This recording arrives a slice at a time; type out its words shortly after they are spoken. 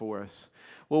for us.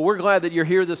 Well, we're glad that you're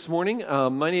here this morning.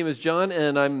 My name is John,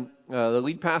 and I'm the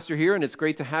lead pastor here, and it's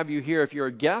great to have you here. If you're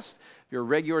a guest, if you're a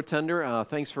regular attender,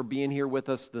 thanks for being here with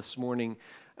us this morning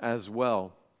as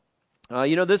well.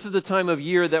 This is the time of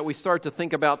year that we start to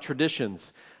think about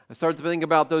traditions. I start to think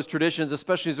about those traditions,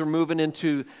 especially as we're moving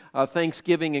into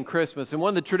Thanksgiving and Christmas. And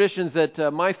one of the traditions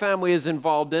that my family is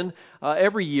involved in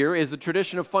every year is the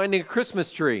tradition of finding a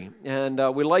Christmas tree. And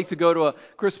we like to go to a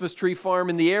Christmas tree farm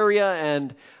in the area.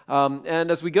 And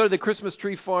as we go to the Christmas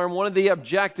tree farm, one of the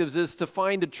objectives is to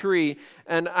find a tree.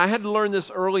 And I had to learn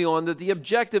this early on, that the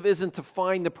objective isn't to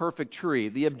find the perfect tree.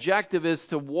 The objective is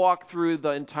to walk through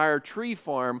the entire tree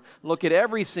farm, look at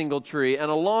every single tree,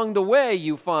 and along the way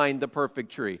you find the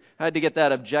perfect tree. I had to get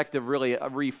that objective really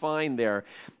refined there.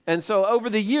 And so over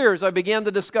the years, I began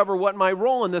to discover what my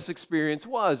role in this experience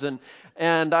was.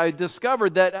 And I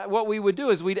discovered that what we would do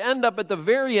is we'd end up at the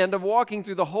very end of walking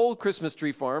through the whole Christmas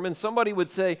tree farm, and somebody would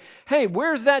say, "Hey,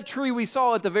 where's that tree we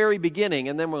saw at the very beginning?"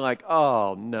 And then we're like,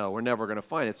 "Oh, no, we're never going to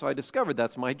find it." So I discovered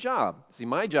that's my job. See,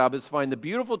 my job is to find the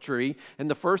beautiful tree in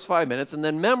the first 5 minutes and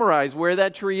then memorize where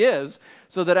that tree is,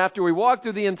 so that after we walk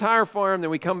through the entire farm, then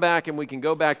we come back and we can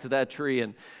go back to that tree.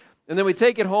 And then we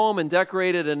take it home and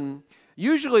decorate it. And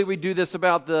usually we do this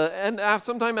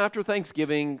sometime after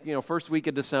Thanksgiving, first week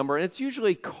of December. And it's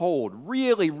usually cold,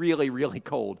 really, really, really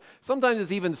cold. Sometimes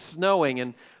it's even snowing.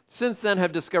 And since then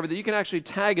have discovered that you can actually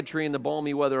tag a tree in the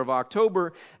balmy weather of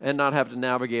October and not have to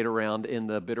navigate around in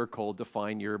the bitter cold to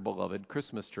find your beloved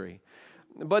Christmas tree.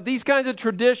 But these kinds of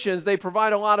traditions, they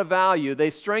provide a lot of value.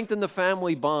 They strengthen the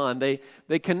family bond.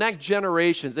 They connect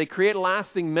generations. They create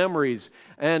lasting memories.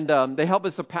 And they help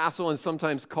us to pass on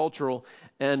sometimes cultural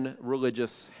and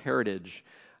religious heritage.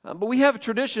 But we have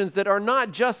traditions that are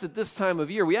not just at this time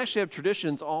of year. We actually have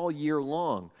traditions all year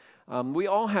long. We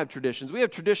all have traditions. We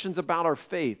have traditions about our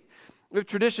faith. We have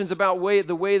traditions about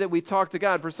the way that we talk to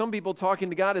God. For some people, talking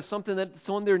to God is something that's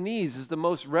on their knees, is the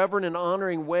most reverent and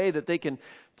honoring way that they can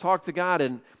talk to God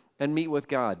and meet with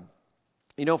God.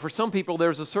 For some people,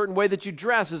 there's a certain way that you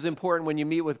dress is important when you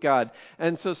meet with God.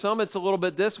 And so some, it's a little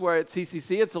bit this, where at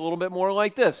CCC, it's a little bit more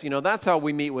like this. That's how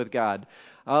we meet with God.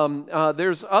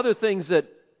 There's other things that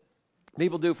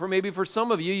people do. For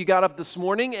some of you, you got up this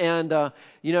morning and,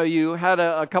 you had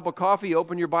a cup of coffee, you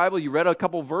opened your Bible, you read a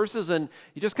couple verses, and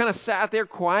you just kind of sat there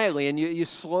quietly, and you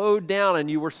slowed down,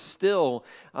 and you were still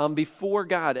before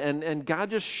God, and God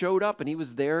just showed up, and He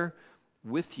was there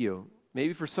with you.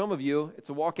 Maybe for some of you, it's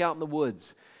a walk out in the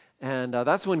woods, and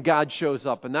that's when God shows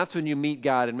up, and that's when you meet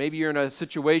God. And maybe you're in a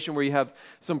situation where you have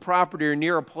some property or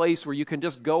near a place where you can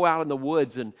just go out in the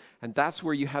woods, and that's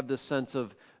where you have this sense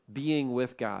of being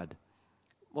with God.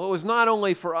 Well, it was not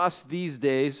only for us these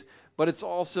days, but it's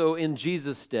also in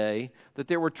Jesus' day that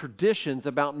there were traditions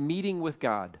about meeting with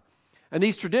God. And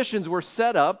these traditions were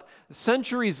set up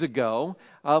centuries ago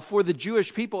for the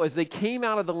Jewish people as they came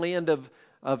out of the land of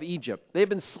Egypt. They had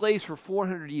been slaves for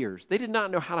 400 years. They did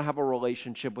not know how to have a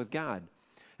relationship with God.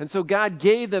 And so God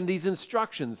gave them these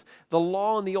instructions, the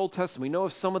law in the Old Testament. We know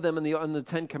of some of them in the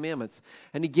Ten Commandments.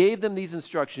 And He gave them these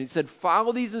instructions. He said,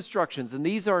 follow these instructions. And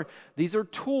these are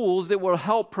tools that will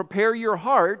help prepare your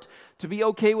heart to be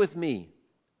okay with me.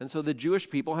 And so the Jewish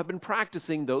people have been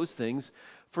practicing those things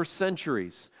for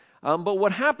centuries. But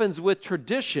what happens with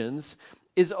traditions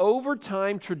is over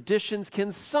time, traditions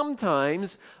can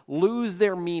sometimes lose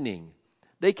their meaning.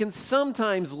 They can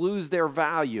sometimes lose their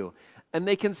value. And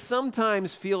they can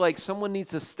sometimes feel like someone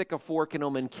needs to stick a fork in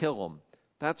them and kill them.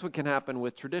 That's what can happen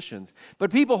with traditions.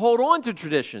 But people hold on to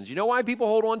traditions. You know why people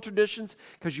hold on to traditions?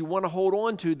 Because you want to hold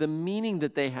on to the meaning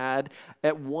that they had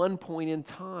at one point in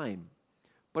time.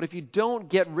 But if you don't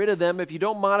get rid of them, if you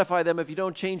don't modify them, if you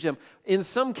don't change them, in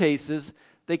some cases,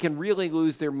 they can really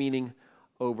lose their meaning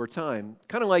over time.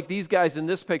 Kind of like these guys in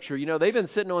this picture. They've been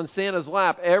sitting on Santa's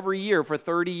lap every year for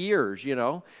 30 years,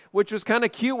 which was kind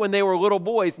of cute when they were little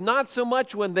boys. Not so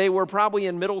much when they were probably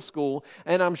in middle school,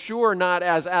 and I'm sure not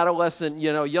as adolescent,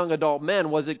 young adult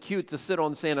men was it cute to sit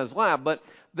on Santa's lap, but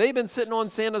they've been sitting on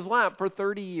Santa's lap for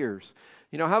 30 years.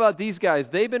 How about these guys?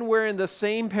 They've been wearing the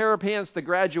same pair of pants to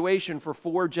graduation for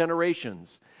 4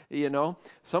 generations.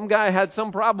 Some guy had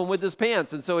some problem with his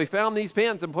pants, and so he found these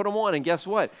pants and put them on, and guess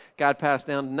what? Got passed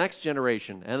down to the next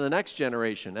generation, and the next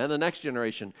generation, and the next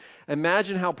generation.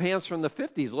 Imagine how pants from the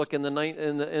 50s look in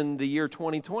the year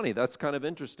 2020. That's kind of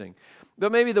interesting.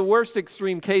 But maybe the worst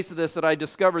extreme case of this that I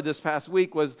discovered this past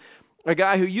week was a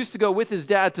guy who used to go with his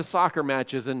dad to soccer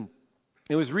matches, and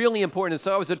It was really important. And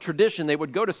so it was a tradition. They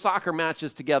would go to soccer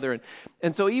matches together.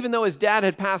 And so even though his dad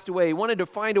had passed away, he wanted to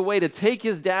find a way to take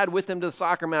his dad with him to the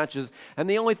soccer matches. And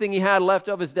the only thing he had left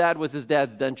of his dad was his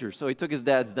dad's dentures. So he took his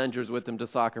dad's dentures with him to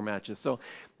soccer matches. So,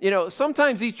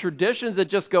 sometimes these traditions that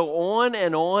just go on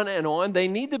and on and on, they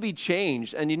need to be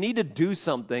changed. And you need to do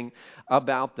something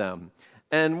about them.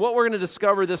 And what we're going to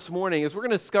discover this morning is we're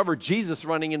going to discover Jesus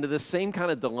running into this same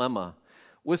kind of dilemma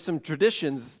with some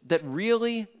traditions that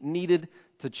really needed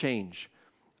to change.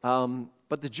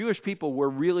 But the Jewish people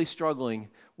were really struggling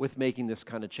with making this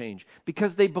kind of change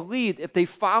because they believed if they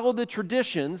followed the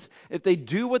traditions, if they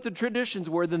do what the traditions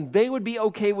were, then they would be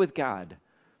okay with God.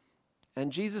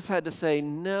 And Jesus had to say,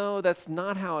 no, that's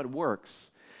not how it works.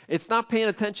 It's not paying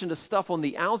attention to stuff on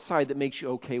the outside that makes you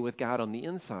okay with God on the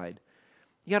inside.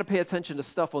 You got to pay attention to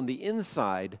stuff on the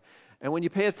inside. And when you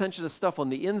pay attention to stuff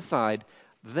on the inside,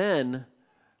 then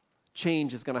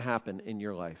change is going to happen in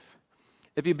your life.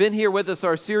 If you've been here with us,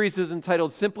 our series is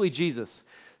entitled Simply Jesus.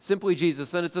 Simply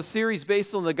Jesus. And it's a series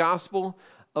based on the Gospel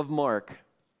of Mark.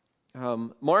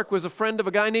 Mark was a friend of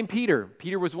a guy named Peter.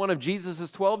 Peter was one of Jesus'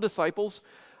 12 disciples,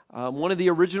 one of the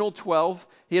original 12.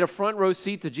 He had a front row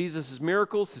seat to Jesus'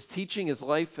 miracles, his teaching, his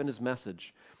life, and his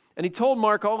message. And he told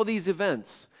Mark all of these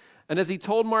events. And as he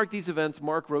told Mark these events,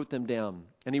 Mark wrote them down.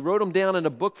 And he wrote them down in a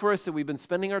book for us that we've been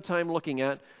spending our time looking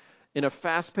at in a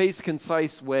fast-paced,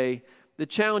 concise way that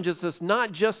challenges us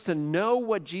not just to know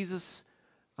what Jesus,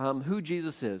 who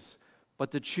Jesus is,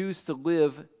 but to choose to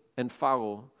live and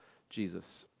follow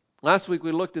Jesus. Last week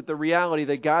we looked at the reality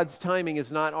that God's timing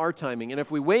is not our timing. And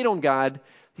if we wait on God,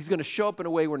 He's going to show up in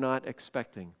a way we're not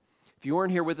expecting. If you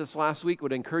weren't here with us last week, I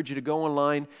would encourage you to go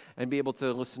online and be able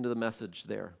to listen to the message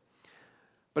there.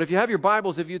 But if you have your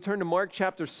Bibles, if you turn to Mark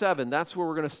chapter 7, that's where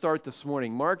we're going to start this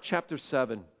morning. Mark chapter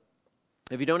 7.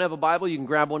 If you don't have a Bible, you can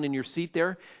grab one in your seat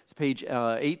there. It's page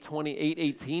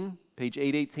 818, page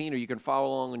 818, or you can follow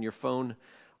along on your phone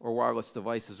or wireless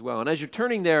device as well. And as you're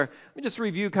turning there, let me just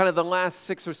review kind of the last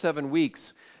 6 or 7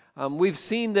 weeks. We've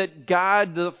seen that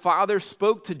God the Father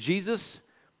spoke to Jesus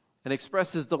and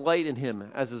expressed His delight in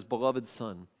Him as His beloved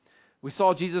Son. We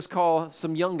saw Jesus call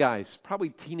some young guys, probably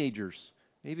teenagers,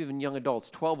 maybe even young adults,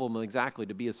 12 of them exactly,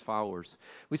 to be His followers.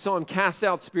 We saw Him cast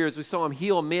out spirits. We saw Him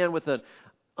heal a man with an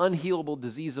unhealable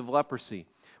disease of leprosy.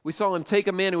 We saw Him take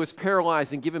a man who was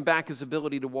paralyzed and give him back his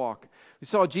ability to walk. We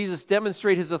saw Jesus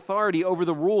demonstrate His authority over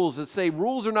the rules that say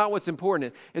rules are not what's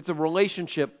important. It's a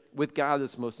relationship with God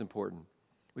that's most important.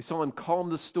 We saw Him calm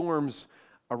the storms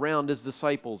around His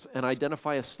disciples and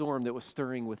identify a storm that was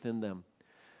stirring within them.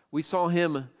 We saw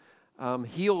Him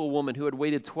heal a woman who had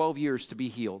waited 12 years to be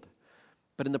healed.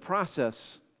 But in the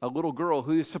process, a little girl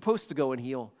who was supposed to go and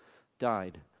heal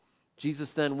died.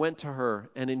 Jesus then went to her,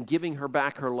 and in giving her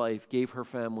back her life, gave her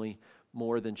family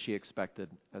more than she expected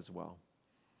as well.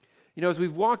 As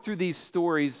we've walked through these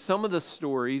stories, some of the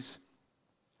stories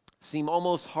seem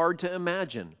almost hard to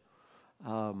imagine.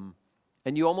 And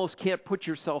you almost can't put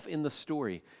yourself in the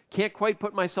story. Can't quite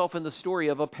put myself in the story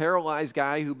of a paralyzed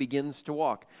guy who begins to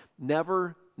walk.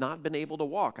 Never not been able to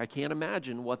walk. I can't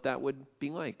imagine what that would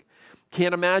be like.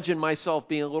 Can't imagine myself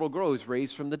being a little girl who's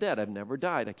raised from the dead. I've never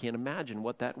died. I can't imagine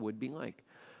what that would be like.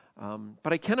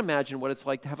 But I can imagine what it's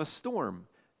like to have a storm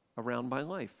around my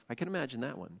life. I can imagine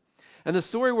that one. And the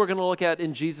story we're going to look at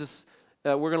in Jesus,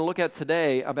 we're going to look at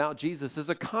today about Jesus is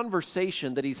a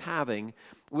conversation that He's having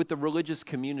with the religious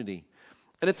community.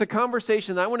 And it's a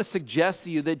conversation that I want to suggest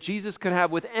to you that Jesus could have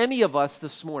with any of us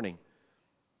this morning.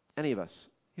 Any of us.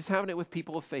 He's having it with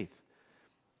people of faith.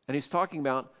 And He's talking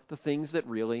about the things that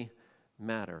really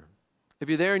matter. If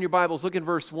you're there in your Bibles, look at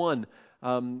verse 1.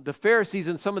 The Pharisees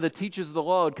and some of the teachers of the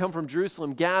law had come from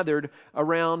Jerusalem, gathered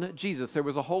around Jesus. There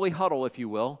was a holy huddle, if you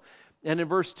will. And in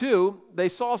verse 2, they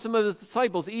saw some of His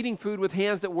disciples eating food with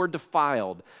hands that were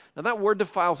defiled. Now that word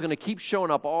defiled is going to keep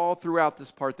showing up all throughout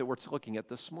this part that we're looking at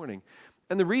this morning.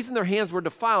 And the reason their hands were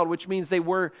defiled, which means they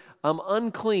were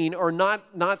unclean or not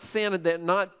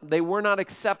they were not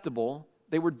acceptable,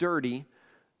 they were dirty,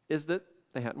 is that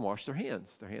they hadn't washed their hands.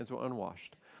 Their hands were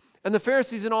unwashed. And the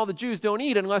Pharisees and all the Jews don't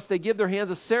eat unless they give their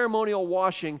hands a ceremonial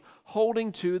washing,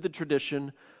 holding to the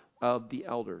tradition of the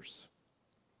elders.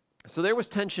 So there was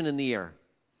tension in the air.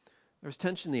 There was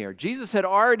tension in the air. Jesus had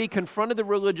already confronted the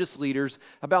religious leaders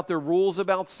about their rules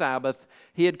about Sabbath.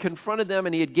 He had confronted them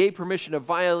and He had gave permission to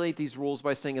violate these rules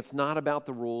by saying it's not about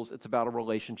the rules, it's about a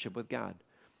relationship with God.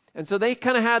 And so they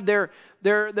kind of had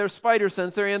their spider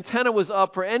sense, their antenna was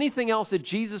up for anything else that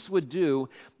Jesus would do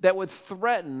that would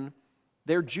threaten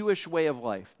their Jewish way of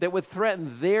life, that would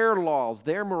threaten their laws,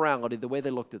 their morality, the way they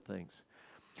looked at things.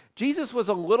 Jesus was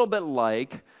a little bit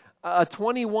like a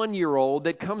 21-year-old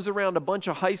that comes around a bunch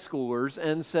of high schoolers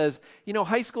and says,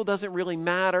 high school doesn't really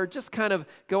matter. Just kind of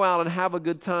go out and have a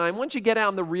good time. Once you get out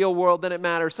in the real world, then it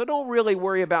matters. So don't really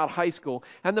worry about high school.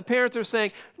 And the parents are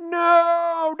saying,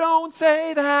 no, don't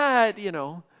say that.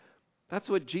 That's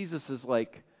what Jesus is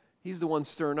like. He's the one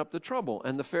stirring up the trouble.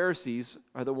 And the Pharisees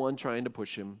are the one trying to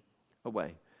push him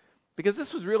away. Because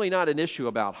this was really not an issue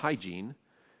about hygiene.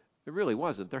 It really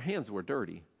wasn't. Their hands were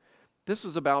dirty. This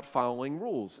was about following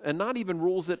rules, and not even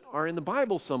rules that are in the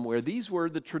Bible somewhere. These were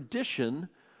the tradition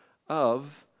of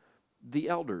the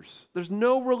elders. There's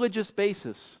no religious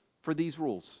basis for these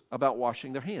rules about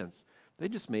washing their hands. They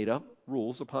just made up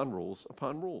rules upon rules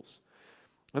upon rules.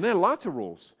 And they had lots of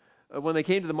rules. When they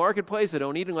came to the marketplace, they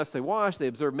don't eat unless they wash. They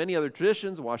observed many other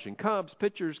traditions, washing cups,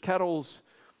 pitchers, kettles,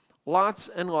 lots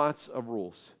and lots of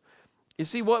rules. You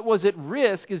see, what was at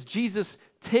risk is Jesus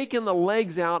taking the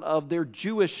legs out of their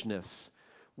Jewishness.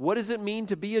 What does it mean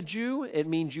to be a Jew? It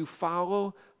means you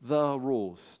follow the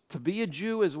rules. To be a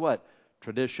Jew is what?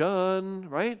 Tradition,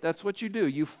 right? That's what you do.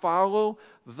 You follow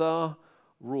the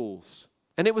rules.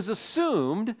 And it was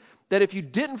assumed that if you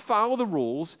didn't follow the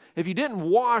rules, if you didn't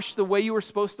wash the way you were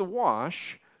supposed to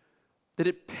wash, that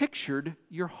it pictured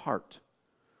your heart.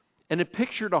 And it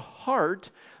pictured a heart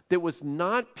that was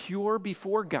not pure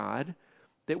before God,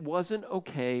 that wasn't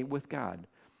okay with God.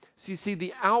 So you see,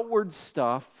 the outward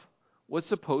stuff was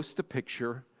supposed to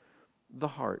picture the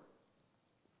heart.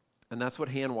 And that's what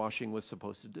hand washing was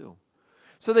supposed to do.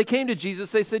 So they came to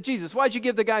Jesus. They said, Jesus, why'd you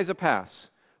give the guys a pass?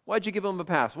 Why'd you give them a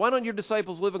pass? Why don't your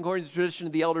disciples live according to the tradition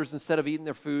of the elders instead of eating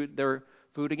their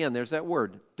food again? There's that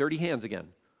word, dirty hands again.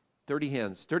 Dirty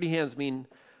hands. Dirty hands mean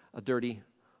a dirty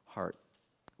heart.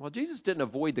 Well, Jesus didn't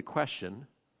avoid the question,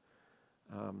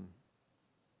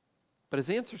 but his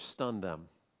answer stunned them.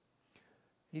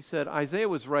 He said, Isaiah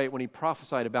was right when he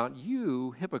prophesied about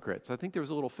you hypocrites. I think there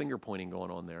was a little finger pointing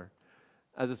going on there.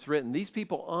 As it's written, these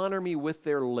people honor me with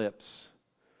their lips,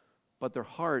 but their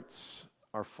hearts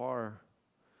are far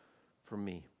from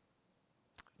me.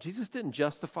 Jesus didn't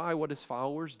justify what his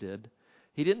followers did.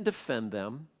 He didn't defend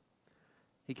them.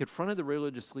 He confronted the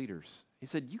religious leaders. He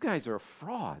said, you guys are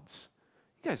frauds.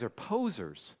 You guys are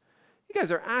posers. You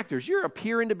guys are actors. You're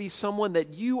appearing to be someone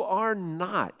that you are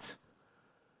not.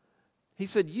 He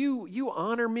said, you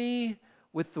honor me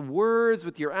with the words,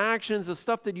 with your actions, the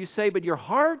stuff that you say, but your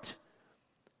heart,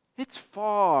 it's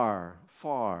far,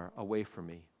 far away from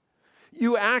me.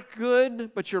 You act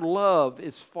good, but your love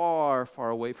is far,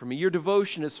 far away from me. Your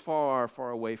devotion is far,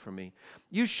 far away from me.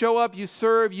 You show up, you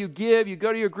serve, you give, you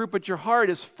go to your group, but your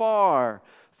heart is far,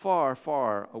 far,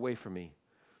 far away from me.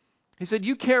 He said,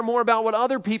 you care more about what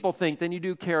other people think than you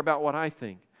do care about what I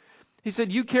think. He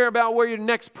said, you care about where your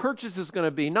next purchase is going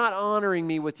to be, not honoring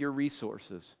me with your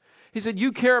resources. He said,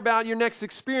 you care about your next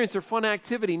experience or fun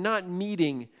activity, not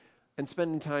meeting and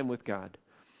spending time with God.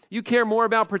 You care more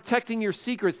about protecting your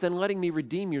secrets than letting me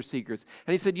redeem your secrets.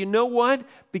 And he said, you know what?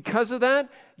 Because of that,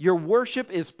 your worship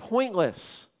is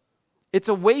pointless. It's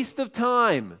a waste of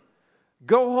time.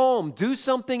 Go home. Do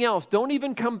something else. Don't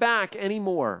even come back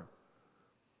anymore.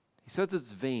 He says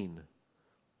it's vain.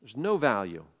 There's no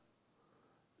value.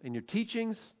 And your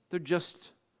teachings, they're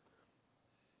just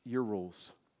your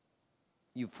rules.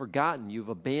 You've forgotten, you've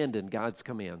abandoned God's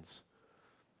commands.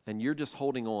 And you're just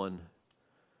holding on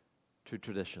to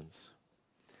traditions.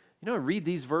 I read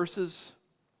these verses.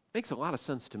 It makes a lot of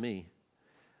sense to me.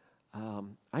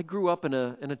 I grew up in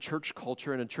a church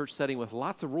culture, in a church setting with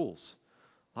lots of rules.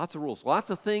 Lots of rules. Lots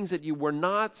of things that you were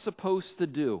not supposed to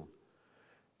do.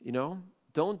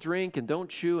 Don't drink and don't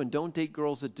chew and don't date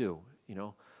girls that do.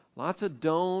 Lots of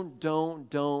don't.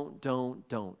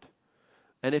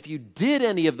 And if you did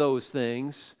any of those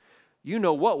things, you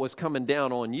know what was coming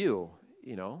down on you.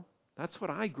 That's what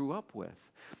I grew up with.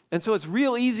 And so it's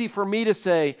real easy for me to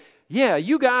say, yeah,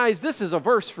 you guys, this is a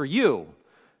verse for you.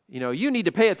 You need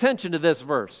to pay attention to this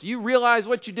verse. You realize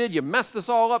what you did. You messed us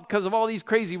all up because of all these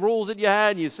crazy rules that you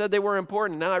had. And you said they were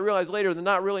important. Now I realize later they're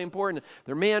not really important.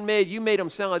 They're man-made. You made them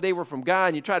sound like they were from God.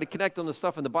 And you tried to connect them to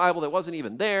stuff in the Bible that wasn't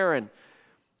even there. And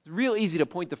it's real easy to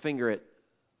point the finger at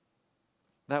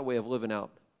that way of living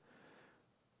out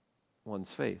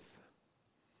one's faith.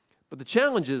 But the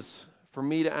challenge is for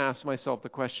me to ask myself the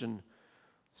question,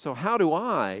 so how do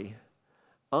I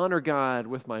honor God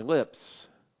with my lips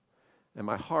and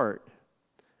my heart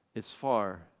is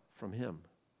far from Him?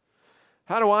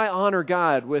 How do I honor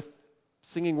God with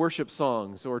singing worship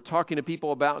songs or talking to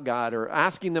people about God or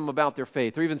asking them about their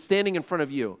faith or even standing in front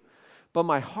of you, but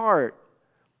my heart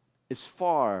is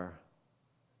far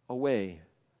away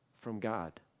from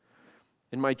God?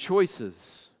 In my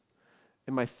choices,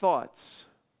 in my thoughts,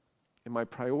 in my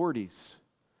priorities,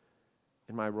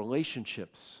 in my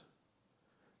relationships,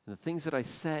 in the things that I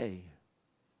say,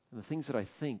 in the things that I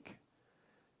think,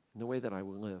 in the way that I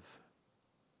will live.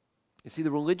 You see,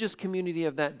 the religious community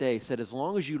of that day said as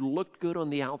long as you looked good on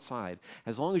the outside,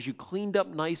 as long as you cleaned up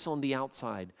nice on the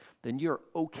outside, then you're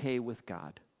okay with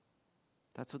God.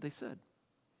 That's what they said.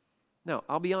 Now,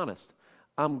 I'll be honest.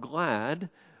 I'm glad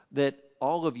that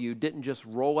all of you didn't just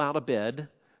roll out of bed,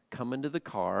 come into the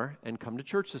car, and come to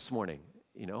church this morning.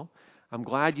 I'm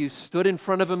glad you stood in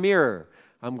front of a mirror.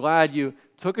 I'm glad you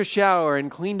took a shower and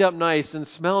cleaned up nice and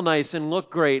smelled nice and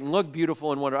looked great and looked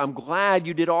beautiful and wonderful. I'm glad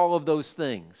you did all of those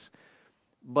things.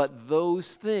 But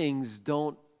those things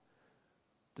don't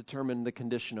determine the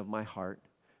condition of my heart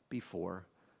before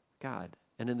God.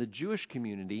 And in the Jewish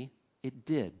community, it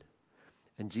did.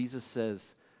 And Jesus says,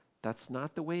 that's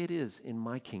not the way it is in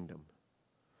my kingdom.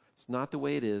 It's not the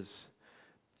way it is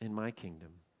in my kingdom.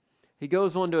 He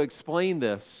goes on to explain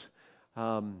this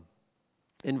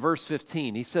in verse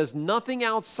 15. He says, nothing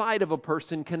outside of a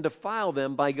person can defile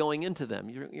them by going into them.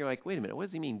 You're like, wait a minute, what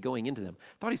does he mean going into them? I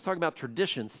thought he's talking about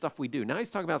traditions, stuff we do. Now he's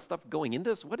talking about stuff going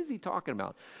into us. What is he talking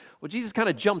about? Well, Jesus kind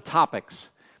of jumped topics.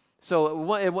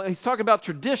 So he's talking about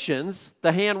traditions,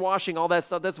 the hand washing, all that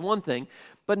stuff, that's one thing.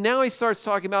 But now he starts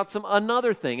talking about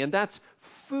another thing, and that's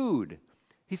food.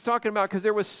 He's talking about because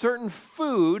there was certain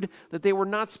food that they were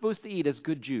not supposed to eat as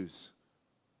good Jews.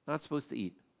 Not supposed to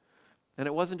eat. And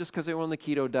it wasn't just because they were on the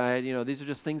keto diet. These are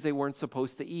just things they weren't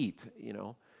supposed to eat,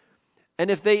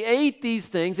 And if they ate these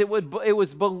things, it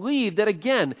was believed that,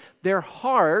 again, their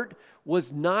heart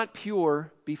was not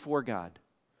pure before God.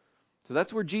 So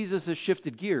that's where Jesus has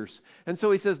shifted gears. And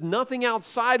so he says nothing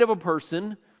outside of a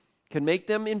person can make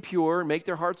them impure, make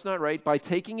their hearts not right by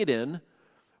taking it in.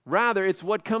 Rather, it's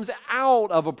what comes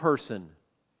out of a person.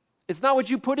 It's not what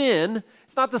you put in.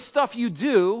 It's not the stuff you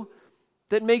do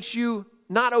that makes you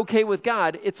not okay with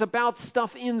God. It's about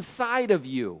stuff inside of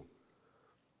you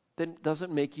that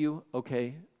doesn't make you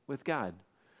okay with God.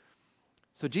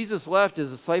 So Jesus left. His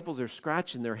disciples are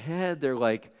scratching their head. They're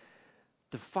like,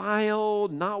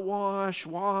 defiled, not wash,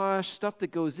 stuff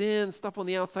that goes in, stuff on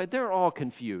the outside. They're all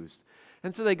confused.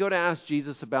 And so they go to ask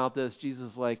Jesus about this.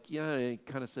 Jesus is like, yeah, he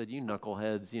kind of said, you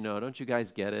knuckleheads, don't you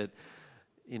guys get it?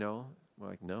 We're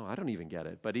like, no, I don't even get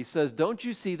it. But he says, don't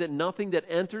you see that nothing that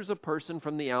enters a person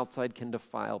from the outside can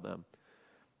defile them?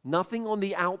 Nothing on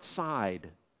the outside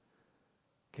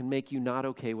can make you not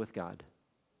okay with God.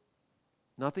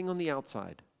 Nothing on the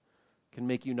outside can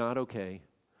make you not okay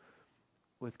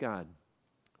with God.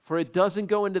 For it doesn't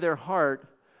go into their heart,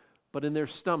 but in their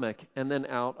stomach, and then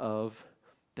out of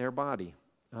their body.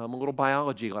 A little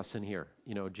biology lesson here.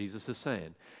 Jesus is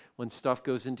saying, when stuff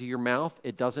goes into your mouth,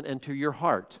 it doesn't enter your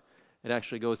heart. It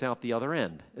actually goes out the other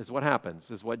end, is what happens,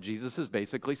 is what Jesus is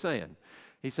basically saying.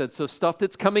 He said, so stuff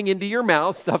that's coming into your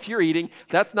mouth, stuff you're eating,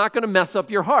 that's not going to mess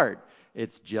up your heart.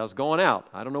 It's just going out.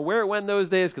 I don't know where it went those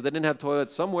days because they didn't have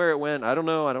toilets. Somewhere it went. I don't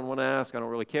know. I don't want to ask. I don't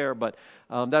really care. But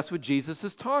that's what Jesus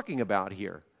is talking about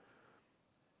here.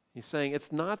 He's saying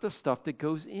it's not the stuff that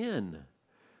goes in.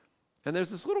 And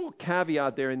there's this little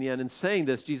caveat there in the end. In saying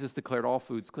this, Jesus declared all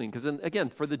foods clean. Because,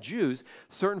 again, for the Jews,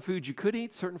 certain foods you could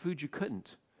eat, certain foods you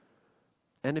couldn't.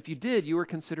 And if you did, you were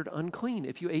considered unclean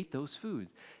if you ate those foods.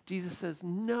 Jesus says,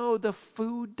 no, the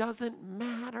food doesn't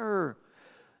matter.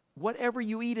 Whatever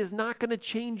you eat is not going to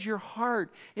change your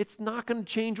heart. It's not going to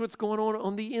change what's going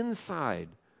on the inside.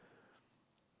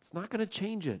 It's not going to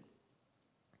change it.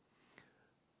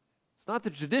 It's not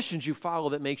the traditions you follow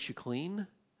that makes you clean.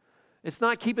 It's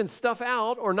not keeping stuff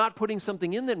out or not putting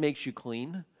something in that makes you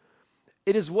clean.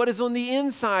 It is what is on the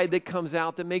inside that comes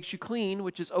out that makes you clean,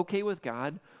 which is okay with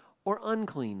God, or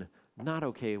unclean, not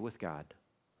okay with God.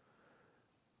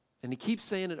 And he keeps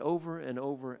saying it over and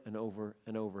over and over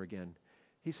and over again.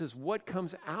 He says, what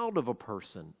comes out of a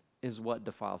person is what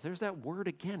defiles. There's that word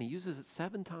again. He uses it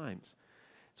 7 times.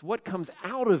 It's what comes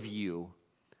out of you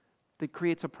that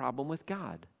creates a problem with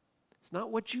God. It's not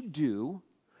what you do.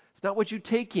 It's not what you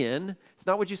take in. It's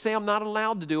not what you say I'm not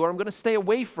allowed to do or I'm going to stay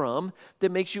away from that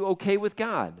makes you okay with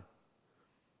God.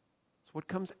 It's what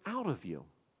comes out of you.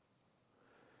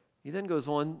 He then goes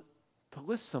on to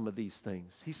list some of these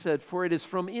things. He said, for it is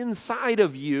from inside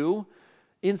of you,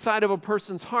 inside of a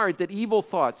person's heart, that evil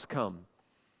thoughts come.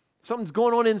 Something's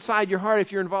going on inside your heart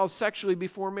if you're involved sexually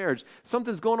before marriage.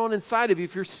 Something's going on inside of you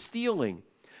if you're stealing.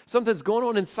 Something's going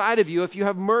on inside of you if you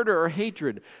have murder or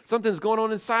hatred. Something's going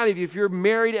on inside of you if you're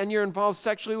married and you're involved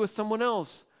sexually with someone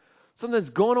else. Something's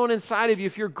going on inside of you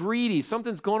if you're greedy.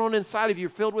 Something's going on inside of you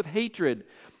if you're filled with hatred.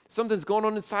 Something's going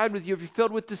on inside with you if you're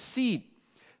filled with deceit.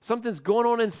 Something's going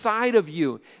on inside of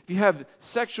you if you have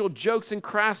sexual jokes and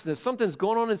crassness. Something's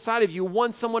going on inside of you. You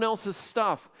want someone else's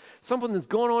stuff. something that's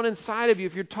going on inside of you,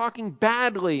 if you're talking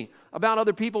badly about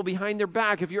other people behind their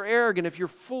back, if you're arrogant, if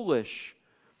you're foolish,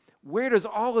 where does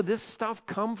all of this stuff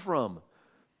come from?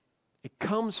 It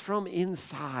comes from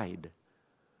inside.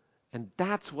 And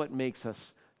that's what makes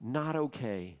us not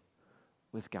okay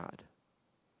with God.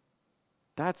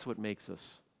 That's what makes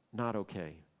us not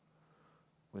okay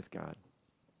with God.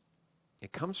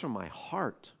 It comes from my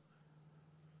heart.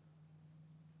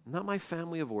 Not my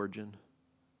family of origin.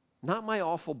 Not my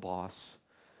awful boss.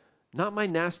 Not my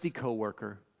nasty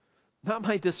coworker. Not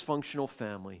my dysfunctional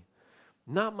family.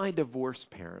 Not my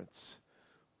divorced parents.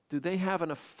 Do they have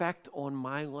an effect on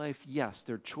my life? Yes,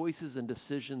 their choices and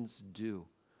decisions do.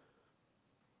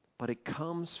 But it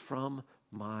comes from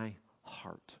my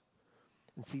heart.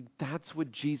 And see, that's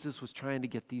what Jesus was trying to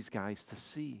get these guys to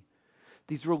see.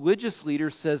 These religious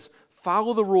leaders says,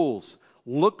 follow the rules.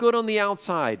 Look good on the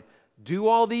outside. Do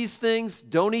all these things.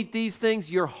 Don't eat these things.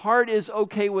 Your heart is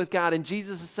okay with God. And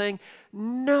Jesus is saying,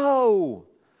 no,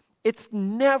 it's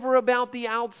never about the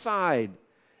outside.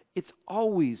 It's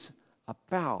always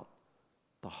about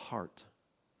the heart.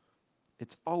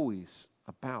 It's always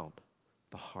about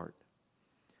the heart.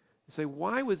 You say,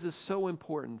 why was this so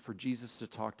important for Jesus to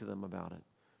talk to them about it?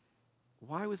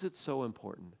 Why was it so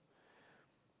important?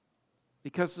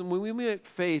 Because when we make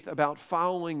faith about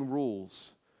following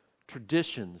rules,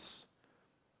 traditions,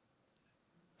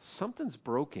 something's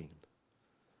broken.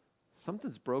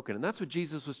 Something's broken. And that's what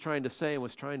Jesus was trying to say and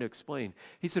was trying to explain.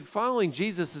 He said, following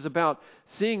Jesus is about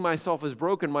seeing myself as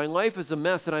broken. My life is a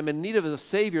mess and I'm in need of a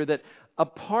Savior, that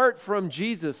apart from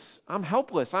Jesus, I'm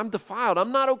helpless. I'm defiled.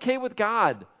 I'm not okay with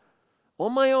God.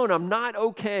 On my own, I'm not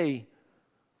okay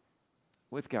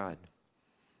with God.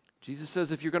 Jesus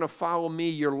says if you're going to follow me,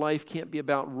 your life can't be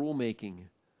about rule making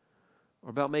or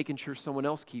about making sure someone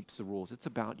else keeps the rules. It's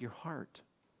about your heart.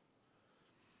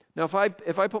 Now, if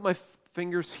I put my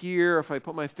fingers here, if I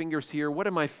put my fingers here, what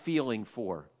am I feeling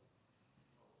for?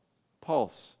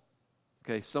 Pulse.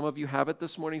 Okay, some of you have it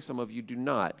this morning, some of you do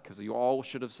not, because you all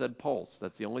should have said pulse.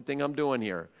 That's the only thing I'm doing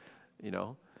here, you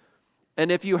know. And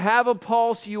if you have a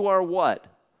pulse, you are what?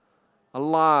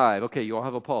 Alive. Okay, you all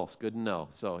have a pulse. Good to know.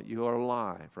 So you are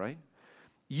alive, right?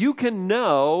 You can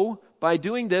know by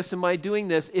doing this and by doing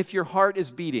this if your heart is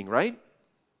beating, right?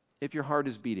 If your heart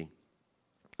is beating.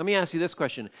 Let me ask you this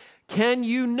question. Can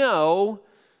you know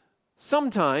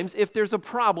sometimes if there's a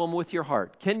problem with your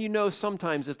heart? Can you know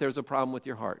sometimes if there's a problem with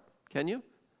your heart? Can you?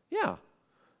 Yeah.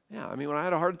 Yeah, I mean, when I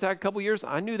had a heart attack a couple years,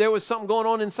 I knew there was something going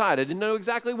on inside. I didn't know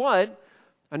exactly what.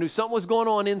 I knew something was going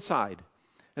on inside.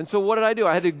 And so what did I do?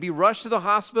 I had to be rushed to the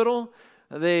hospital.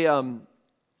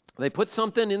 They put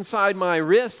something inside my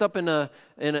wrist up in a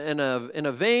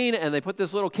vein, and they put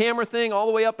this little camera thing all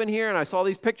the way up in here, and I saw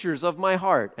these pictures of my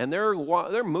heart, and they're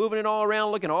moving it all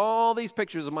around, looking at all these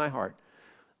pictures of my heart.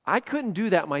 I couldn't do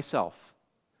that myself.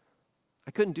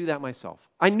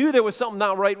 I knew there was something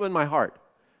not right with my heart,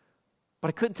 but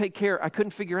I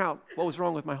couldn't figure out what was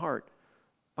wrong with my heart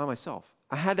by myself.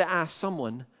 I had to ask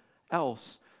someone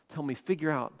else to help me figure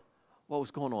out what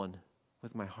was going on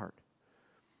with my heart.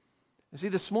 You see,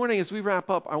 this morning as we wrap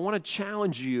up, I want to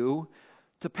challenge you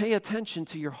to pay attention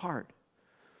to your heart.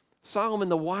 Solomon,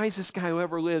 the wisest guy who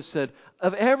ever lived, said,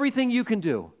 of everything you can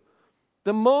do,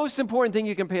 the most important thing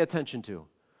you can pay attention to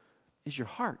is your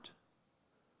heart.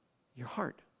 Your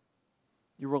heart.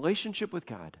 Your relationship with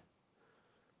God.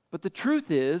 But the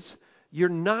truth is, you're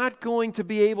not going to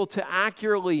be able to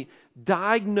accurately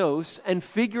diagnose and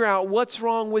figure out what's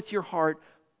wrong with your heart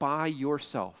by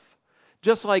yourself.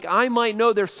 Just like I might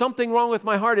know there's something wrong with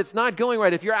my heart, it's not going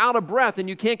right. If you're out of breath and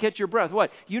you can't catch your breath,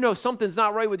 what? You know something's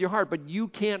not right with your heart, but you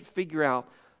can't figure out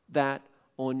that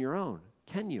on your own.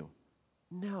 Can you?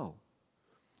 No.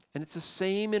 And it's the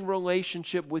same in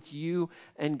relationship with you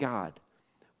and God.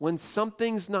 When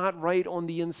something's not right on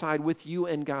the inside with you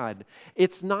and God,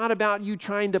 it's not about you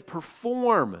trying to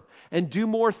perform and do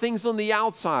more things on the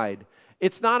outside.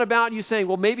 It's not about you saying,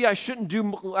 well, maybe I shouldn't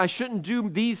do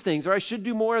these things, or I should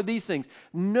do more of these things.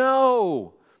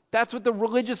 No, that's what the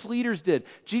religious leaders did.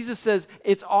 Jesus says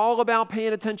it's all about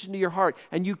paying attention to your heart,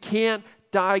 and you can't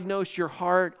diagnose your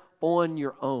heart on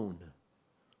your own.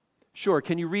 Sure,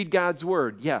 can you read God's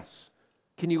word? Yes.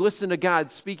 Can you listen to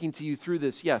God speaking to you through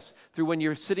this? Yes. Through when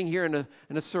you're sitting here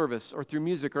in a service, or through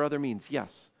music or other means?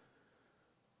 Yes.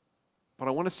 But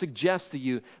I want to suggest to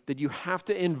you that you have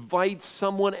to invite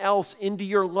someone else into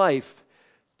your life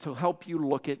to help you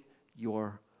look at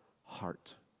your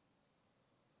heart.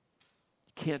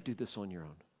 You can't do this on your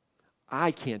own.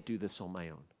 I can't do this on my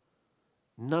own.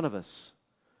 None of us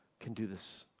can do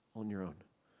this on your own.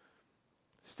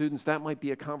 Students, that might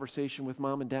be a conversation with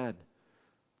mom and dad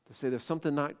to say there's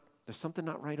something not there's something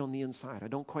not right on the inside. I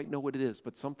don't quite know what it is,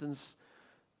 but something's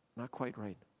not quite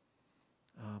right.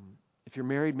 If you're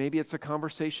married, maybe it's a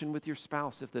conversation with your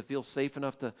spouse if they feel safe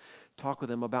enough to talk with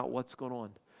them about what's going on.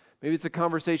 Maybe it's a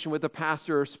conversation with a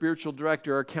pastor or a spiritual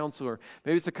director or a counselor.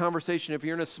 Maybe it's a conversation if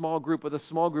you're in a small group with a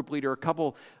small group leader, a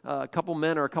couple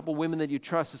men or a couple women that you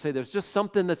trust to say, there's just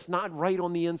something that's not right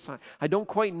on the inside. I don't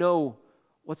quite know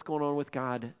what's going on with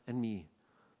God and me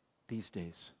these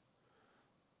days.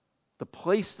 The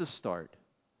place to start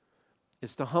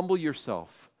is to humble yourself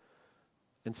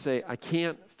and say, I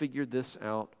can't figure this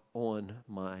out on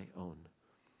my own.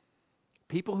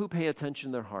 People who pay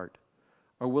attention to their heart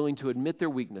are willing to admit their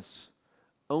weakness,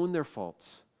 own their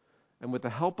faults, and with the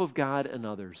help of God and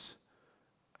others,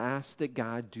 ask that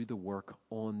God do the work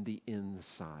on the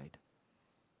inside.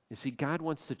 You see, God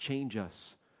wants to change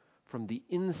us from the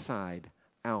inside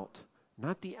out,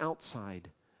 not the outside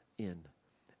in.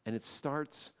 And it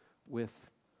starts with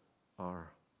our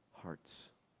hearts.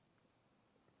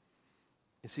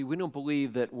 You see, we don't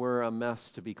believe that we're a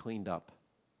mess to be cleaned up,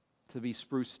 to be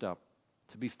spruced up,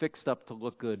 to be fixed up to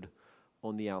look good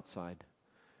on the outside.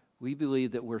 We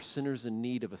believe that we're sinners in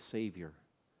need of a Savior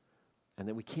and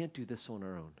that we can't do this on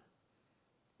our own.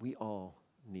 We all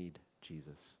need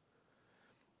Jesus.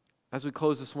 As we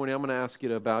close this morning, I'm going to ask you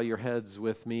to bow your heads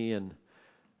with me. And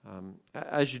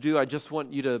as you do, I just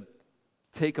want you to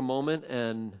take a moment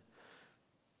and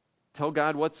tell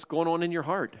God what's going on in your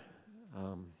heart.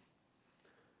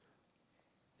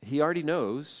 He already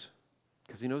knows,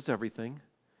 because He knows everything.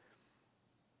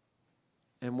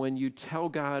 And when you tell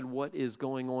God what is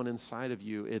going on inside of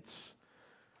you, it's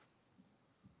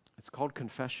called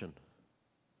confession.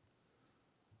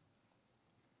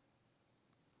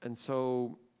 And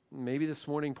so maybe this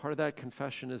morning part of that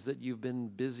confession is that you've been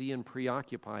busy and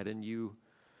preoccupied and you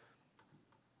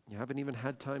haven't even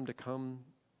had time to come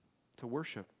to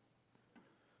worship.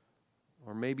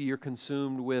 Or maybe you're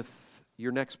consumed with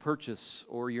your next purchase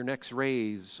or your next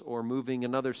raise or moving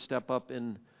another step up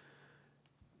in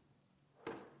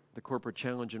the corporate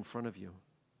challenge in front of you.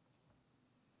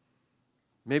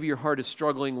 Maybe your heart is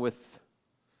struggling with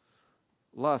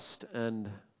lust and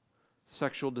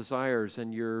sexual desires,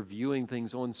 and you're viewing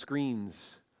things on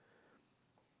screens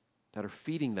that are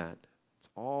feeding that. It's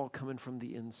all coming from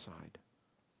the inside.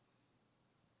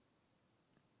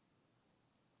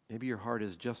 Maybe your heart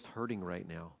is just hurting right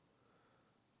now.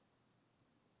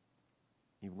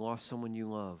 You've lost someone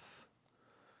you love.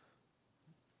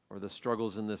 Or the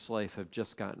struggles in this life have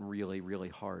just gotten really, really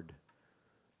hard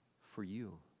for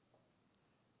you.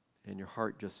 And your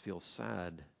heart just feels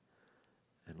sad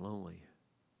and lonely.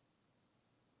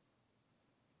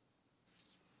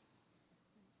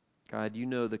 God, you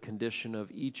know the condition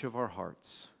of each of our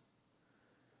hearts.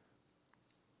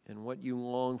 And what you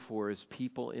long for is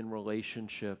people in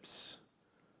relationships,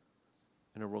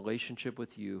 in a relationship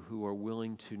with you, who are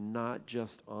willing to not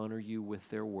just honor you with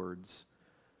their words,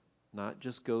 not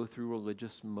just go through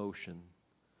religious motions,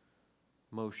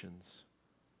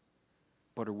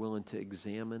 but are willing to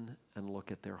examine and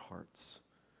look at their hearts.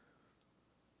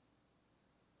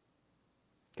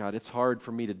 God, it's hard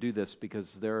for me to do this because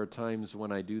there are times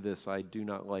when I do this, I do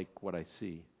not like what I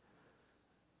see.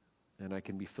 And I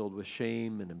can be filled with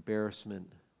shame and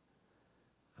embarrassment.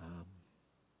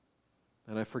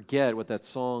 And I forget what that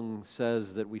song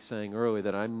says that we sang earlier,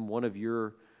 that I'm one of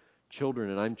your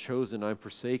children and I'm chosen, I'm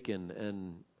forsaken,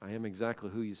 and I am exactly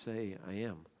who you say I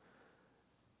am.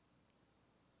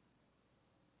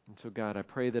 And so God, I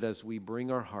pray that as we bring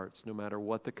our hearts, no matter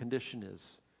what the condition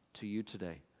is, to you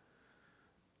today,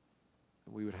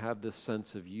 we would have this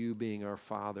sense of you being our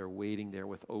Father, waiting there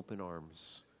with open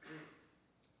arms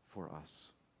for us.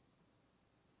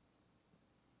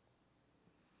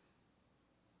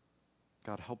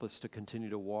 God, help us to continue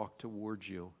to walk towards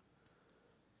you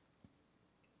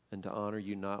and to honor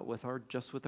you not with just with